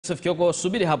Kioko,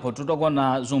 subiri hapo, tutakuwa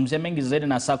na zungumzia mengi zaidi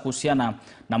na saa kuhusiana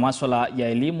na masuala ya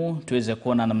elimu, tuweze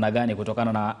kuona namna gani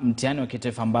kutokana na mtihani wa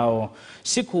kitaifa ambao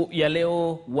siku ya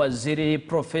leo Waziri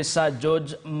Profesa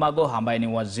George Magoha ambaye ni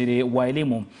waziri wa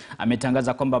elimu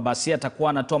ametangaza kwamba basi atakuwa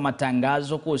anatoa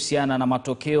matangazo kuhusiana na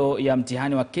matokeo ya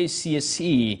mtihani wa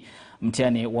KCSE,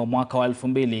 mtihani wa mwaka wa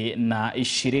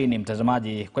 2020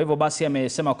 mtazamaji. Kwa hivyo basi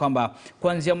amesema kwamba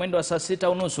kuanzia mwendo wa saa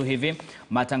 6:30 hivi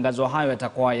matangazo hayo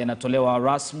yatakuwa yanatolewa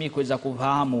rasmi kuweza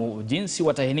kufahamu jinsi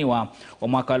watahiniwa wa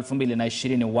mwaka wa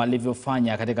 2020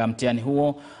 walivyofanya katika mtihani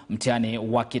huo, mtihani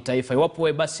wa kitaifa. Iwapo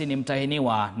wewe basi ni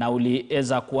mtahiniwa na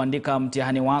uliweza kuandika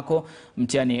mtihani wako,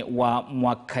 mtihani wa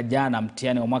mwaka jana,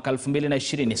 mtihani wa mwaka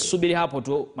 2020, subiri hapo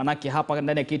tu, manake hapa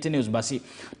ndani ya KT News basi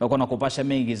tutakuwa nakupasha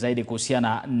mengi zaidi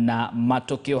kuhusiana na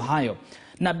matokeo hayo.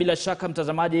 Na bila shaka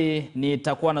mtazamaji,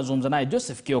 nitakuwa nazungumza naye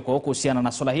Joseph Kioko kuhusiana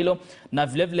na swala hilo, na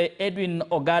vile vile Edwin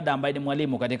Ogada ambaye ni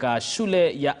mwalimu katika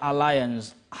shule ya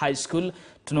Alliance High School.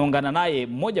 Tunaungana naye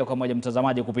moja kwa moja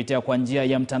mtazamaji kupitia kwa njia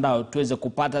ya mtandao tuweze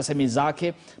kupata semi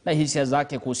zake na hisia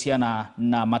zake kuhusiana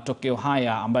na matokeo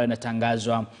haya ambayo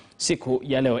yanatangazwa siku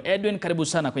ya leo. Edwin, karibu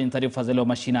sana kwenye taarifa za leo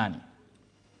mashinani.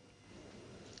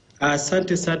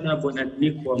 Asante sana bwana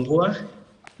Nico Ambua.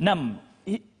 Naam,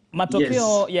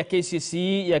 matokeo ya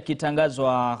KCSE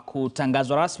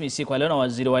kutangazwa rasmi siku ya leo na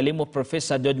waziri wa elimu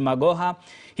Profesa George Magoha.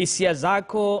 Hisia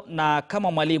zako na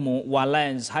kama mwalimu wa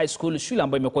Alliance High School, shule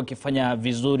ambayo imekuwa ikifanya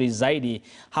vizuri zaidi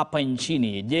hapa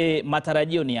nchini, je,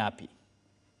 matarajio ni yapi?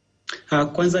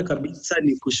 Kwanza kabisa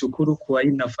ni kushukuru kwa hii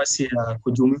nafasi ya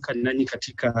kujumuika nanyi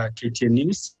katika KT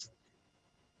News.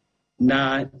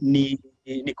 Na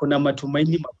niko na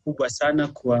matumaini makubwa sana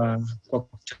kwa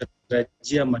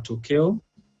kutarajia matokeo.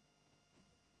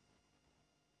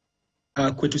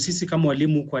 Kwetu sisi kama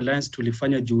walimu kwa Alliance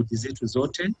tulifanya juhudi zetu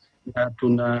zote na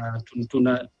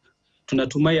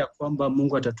tunatumai ya kwamba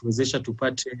Mungu atatuwezesha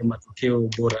tupate matokeo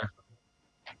bora.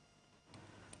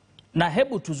 Na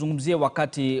hebu tuzungumzie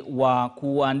wakati wa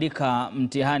kuandika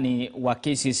mtihani wa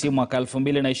KCSE mwaka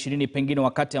 2020, pengine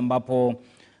wakati ambapo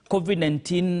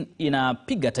COVID-19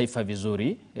 inapiga taifa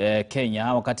vizuri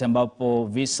Kenya, wakati ambapo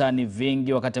visa ni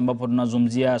vingi, wakati ambapo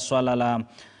tunazungumzia swala la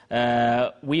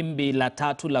wimbi la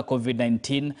 3 la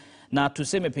COVID-19, na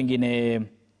tuseme pengine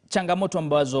changamoto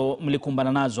ambazo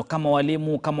mlikumbana nazo kama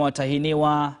walimu, kama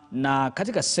watahiniwa na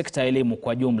katika sekta ya elimu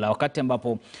kwa jumla, wakati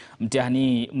ambapo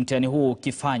mtihani huu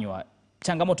ukifanywa,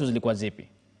 changamoto zilikuwa zipi?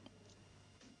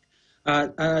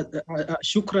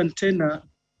 Shukran tena.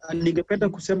 Ningependa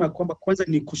kusema kwamba kwanza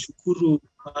ni kushukuru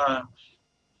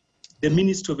the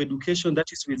Ministry of Education,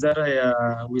 that is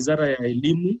wizara ya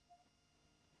elimu,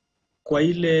 kwa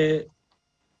ile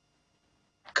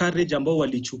courage ambao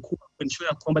walichukua ensure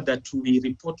ya kwamba that we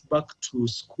report back to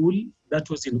school. That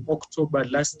was in October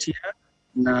last year,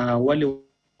 na wale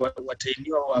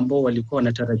watahiniwa ambao walikuwa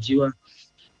wanatarajiwa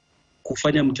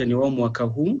kufanya mtihani wao mwaka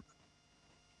huu.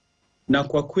 Na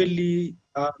kwa kweli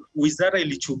wizara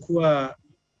ilichukua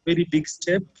very big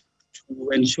step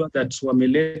to ensure that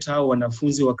wameleta hao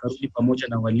wanafunzi wakarudi pamoja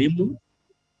na walimu.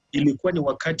 Ilikuwa ni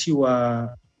wakati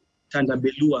wa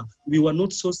tandabelua. We were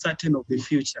not so certain of the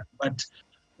future, but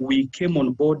we came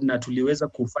on board na tuliweza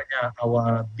kufanya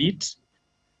our bit.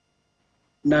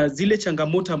 Na zile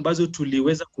changamoto ambazo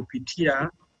tuliweza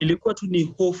kupitia ilikuwa tu ni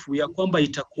hofu ya kwamba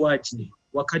itakuwaje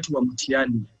wakati wa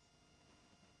mtihani.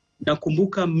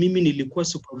 Nakumbuka mimi nilikuwa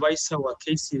supervisor wa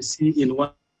KCSE in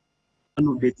one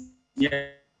of the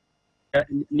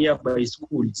nearby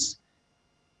schools.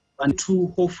 And tu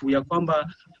hofu ya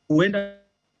kwamba huenda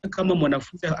kama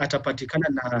mwanafunzi atapatikana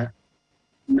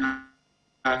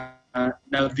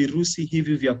na virusi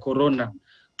hivi vya corona,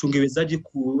 tungewezaje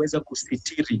kuweza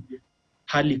kusitiri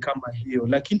hali kama hiyo.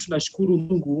 Lakini tunashukuru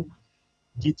Mungu,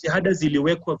 jitihada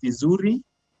ziliwekwa vizuri,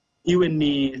 iwe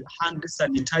ni hand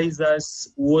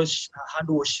sanitizers,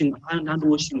 hand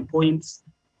washing points.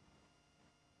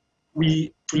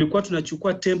 Tulikuwa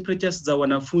tunachukua temperatures za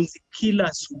wanafunzi kila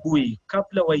asubuhi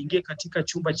kabla waingie katika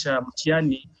chumba cha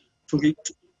mtihani.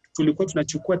 Tulikuwa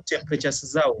tunachukua temperatures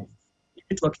zao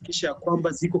ili tuhakikisha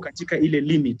kwamba ziko katika ile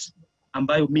limit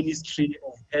ambayo Ministry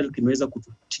of Health imeweza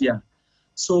kutupatia.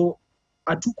 So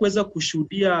hatukuweza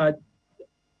kushuhudia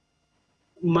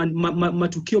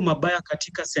matukio mabaya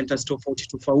katika centers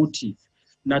tofauti,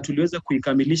 na tuliweza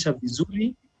kuikamilisha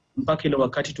vizuri mpaka ile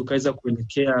wakati tukaweza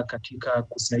kuelekea katika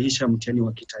kusahihisha mtihani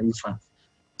wa kitaifa.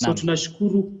 So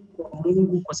tunashukuru kwa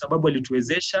Mungu kwa sababu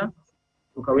alituwezesha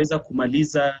tukaweza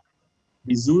kumaliza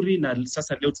vizuri, na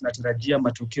sasa leo tunatarajia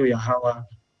matokeo ya hawa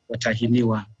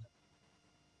watahiniwa.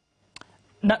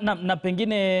 Na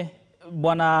pengine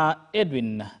Bwana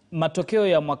Edwin, matokeo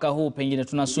ya mwaka huu pengine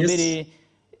tunasubiri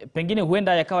pengine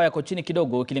huenda yakawa yako chini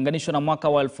kidogo ikilinganishwa na mwaka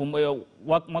wa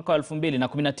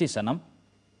 2019, naam?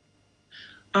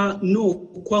 No,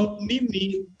 kwa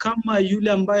mimi kama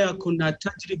yule ambaye ako na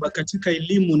tajriba katika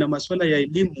elimu na masuala ya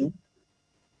elimu,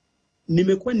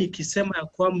 nimekuwa nikisema ya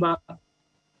kwamba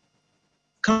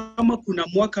kama kuna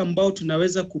mwaka ambao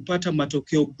tunaweza kupata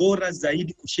matokeo bora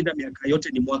zaidi kushinda miaka yote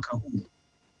ni mwaka huu.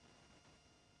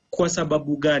 Kwa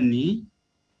sababu gani?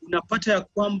 Unapata ya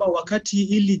kwamba wakati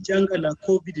hili janga la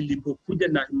COVID lilipokuja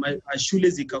na shule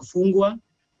zikafungwa,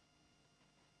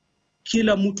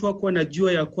 kila mtu hakuwa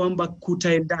anajua ya kwamba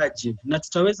kutaendaje na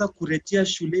tutaweza kurejea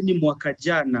shuleni mwaka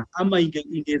jana ama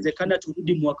ingewezekana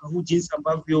turudi mwaka huu jinsi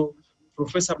ambavyo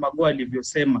Profesa Magoha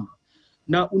alivyosema.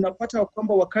 Na unapata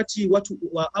kwamba wakati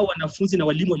au wanafunzi na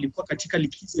walimu walikuwa katika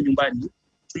likizo nyumbani,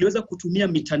 tuliweza kutumia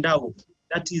mitandao,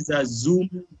 that is Zoom,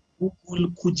 Google,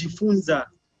 kujifunza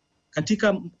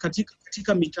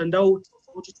katika mitandao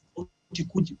tofauti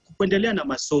kuendelea na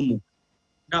masomo.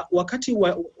 Na wakati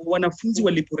wanafunzi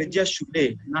waliporejea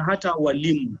shule na hata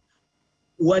walimu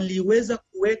waliweza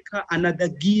kuweka another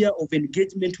gear of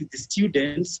engagement with the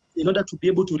students in order to be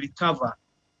able to recover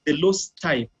the lost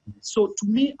time. So to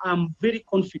me, I'm very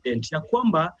confident ya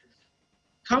kwamba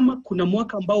kama kuna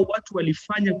mwaka ambao watu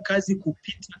walifanya kazi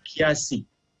kupita kiasi,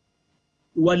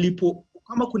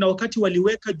 kama kuna wakati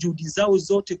waliweka juhudi zao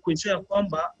zote kuensure ya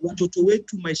kwamba watoto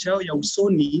wetu maisha yao ya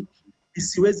usoni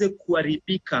isiweze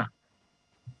kuharibika,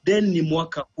 then ni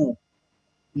mwaka huu.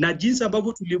 Na jinsi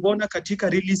ambavyo tulivyoona katika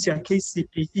release ya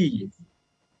KCPE,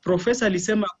 Profesa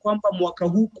alisema kwamba mwaka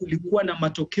huu kulikuwa na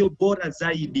matokeo bora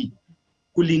zaidi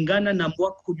kulingana na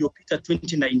mwaka uliopita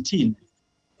 2019.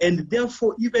 And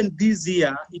therefore, even this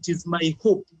year, it is my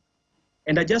hope,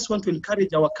 and I just want to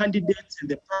encourage our candidates and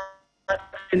the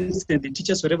parents and the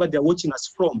teachers, wherever they are watching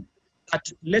us from,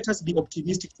 that let us be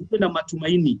optimistic, tuwe na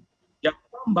matumaini ya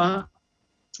kwamba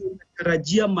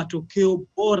tunatarajia matokeo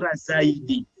bora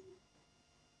zaidi.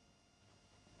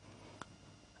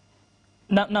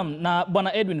 Na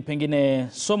Bwana Edwin, pengine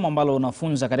somo ambalo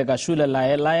unafunza katika shule la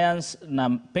Alliance,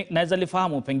 naweza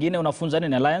lifahamu pengine unafunza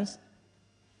nini Alliance?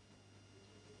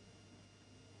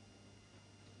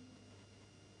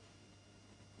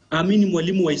 Mimi ni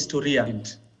mwalimu wa historia.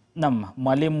 Naam,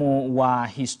 mwalimu wa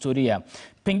historia.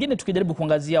 Pengine tukijaribu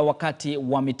kuangazia wakati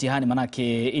wa mitihani,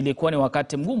 manake ilikuwa ni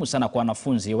wakati mgumu sana kwa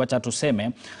wanafunzi, wacha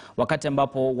tuseme, wakati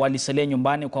ambapo walisalia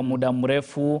nyumbani kwa muda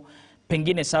mrefu.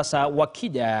 Pengine sasa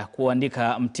wakija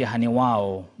kuandika mtihani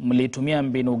wao, mlitumia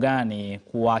mbinu gani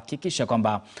kuhakikisha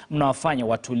kwamba mnawafanya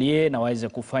watulie na waweze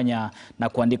kufanya na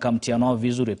kuandika mtihani wao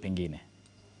vizuri pengine?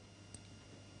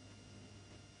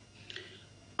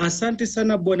 Asante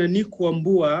sana Bwana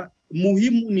Nikuambua.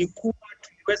 Muhimu ni kuwa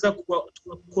tuliweza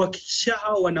kuhakikisha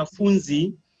hao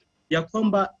wanafunzi ya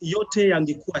kwamba yote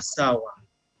yangekuwa sawa.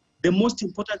 The most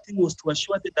important thing was to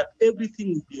assure that everything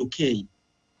would be okay.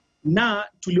 Na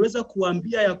tuliweza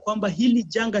kuambia ya kwamba hili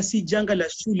janga si janga la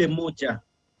shule moja,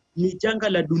 ni janga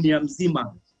la dunia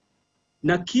mzima.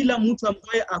 Na kila mtu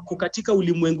ambaye ako katika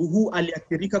ulimwengu huu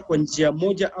aliathirika kwa njia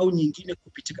moja au nyingine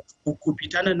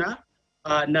kupitana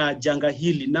na janga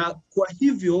hili. Na kwa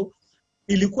hivyo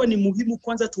ilikuwa ni muhimu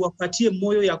kwanza tuwapatie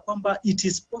moyo ya kwamba it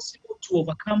is possible to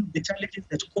overcome the challenges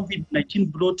that COVID-19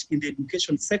 brought in the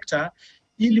education sector,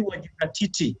 ili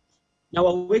wajikatiti na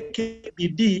waweke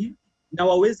bidii na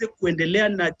waweze kuendelea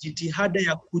na jitihada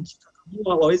ya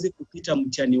kujikakamua waweze kupita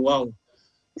mtihani wao.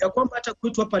 Ya kwamba hata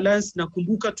kwetu hapa Alliance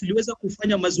nakumbuka tuliweza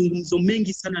kufanya mazungumzo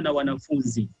mengi sana na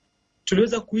wanafunzi.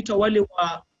 Tuliweza kuita wale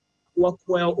wa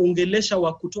kuwaongelesha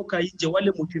wa kutoka nje,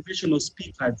 wale motivational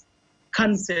speakers,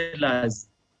 counselors,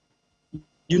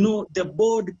 you know, the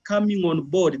board coming on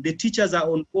board, the teachers are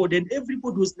on board, and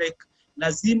everybody was like,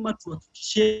 lazima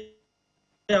tuhakikishe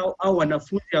au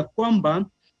wanafunzi ya kwamba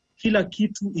kila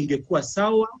kitu ingekuwa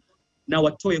sawa, na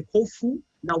watoe hofu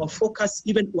na wafocus,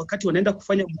 even wakati wanaenda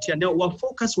kufanya mtihani wao,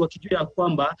 wafocus wakijua ya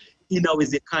kwamba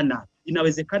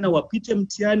inawezekana wapite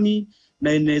mtihani,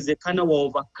 na inawezekana wa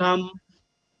overcome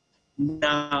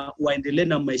na waendelee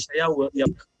na maisha yao.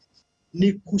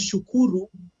 Ni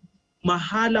kushukuru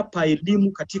mahala pa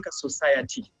elimu katika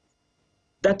society,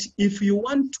 that if you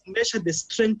want to measure the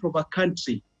strength of a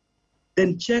country,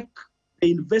 then check the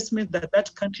investment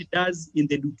that country does in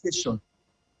the education,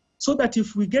 so that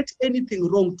if we get anything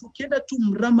wrong, tukienda tu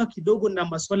mrama kidogo na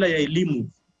masuala ya elimu,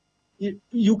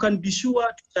 you can be sure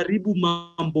tutaribu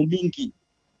mambo mingi.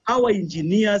 Hawa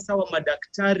engineers, hawa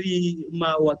madaktari,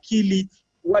 mawakili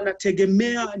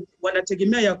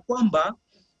wanategemea ya kwamba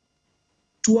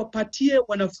tuwapatie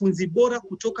wanafunzi bora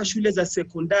kutoka shule za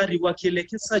sekondari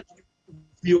wakielekeza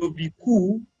vyuo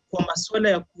vikuu kwa masuala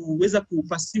ya kuweza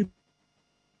kufasiri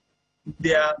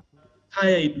their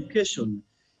higher education.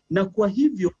 Na kwa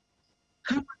hivyo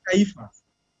kama taifa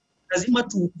lazima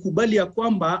tukubali ya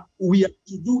kwamba we have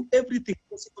to do everything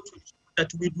possible to ensure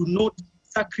that we do not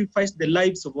sacrifice the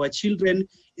lives of our children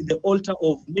in the altar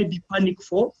of maybe panic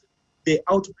for the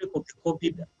outbreak of the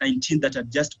COVID-19 that had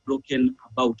just broken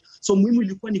about. So muhimu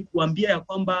ilikuwa ni kuambia ya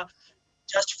kwamba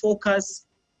just focus,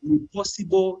 ni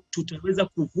possible, tutaweza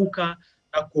kuvuka,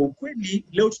 na kwa ukweli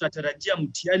leo tunatarajia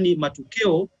mtihani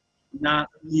matokeo na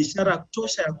ni ishara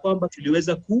tosha ya kwamba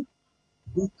tuliweza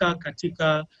kuvuka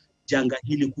katika janga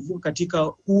hili, kuvuka katika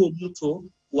huo mto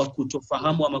wa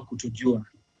kutofahamu ama kutojua.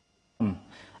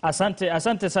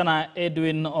 Asante sana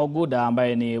Edwin Oguda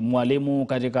ambaye ni mwalimu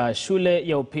katika shule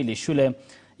ya upili, shule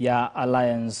ya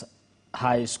Alliance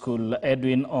High School.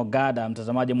 Edwin Ogada,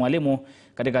 mtazamaji, mwalimu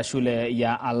katika shule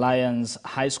ya Alliance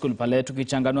High School pale,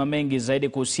 tukichanganua mengi zaidi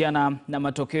kuhusiana na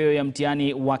matokeo ya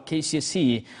mtihani wa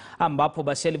KCSE, ambapo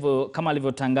basi kama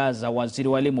alivyotangaza waziri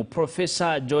wa elimu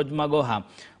Profesa George Magoha,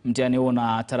 mtihani huu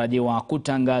unatarajiwa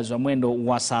kutangazwa mwendo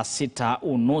wa saa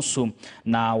 6:30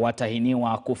 na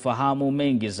watahiniwa kufahamu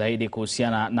mengi zaidi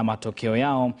kuhusiana na matokeo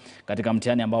yao katika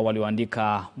mtihani ambao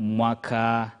walioandika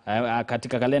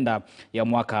katika kalenda ya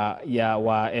mwaka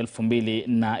wa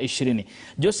 2020.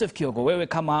 Joseph Kioko, wewe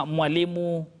kama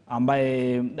mwalimu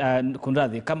ambaye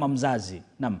kama mzazi,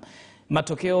 naam,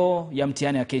 matokeo ya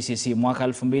mtihani ya KCSE mwaka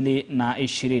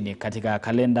 2020 katika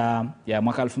kalenda ya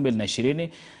mwaka 2020,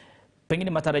 pengine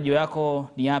matarajio yako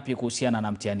ni yapi kuhusiana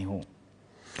na mtihani huu?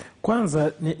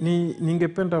 Kwanza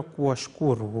ningependa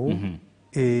kuwashukuru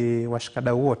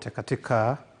washikadau wote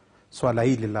katika swala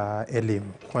hili la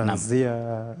elimu,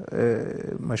 kuanzia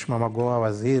Mheshimiwa Magoha,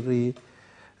 waziri,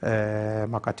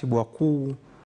 makatibu wakuu,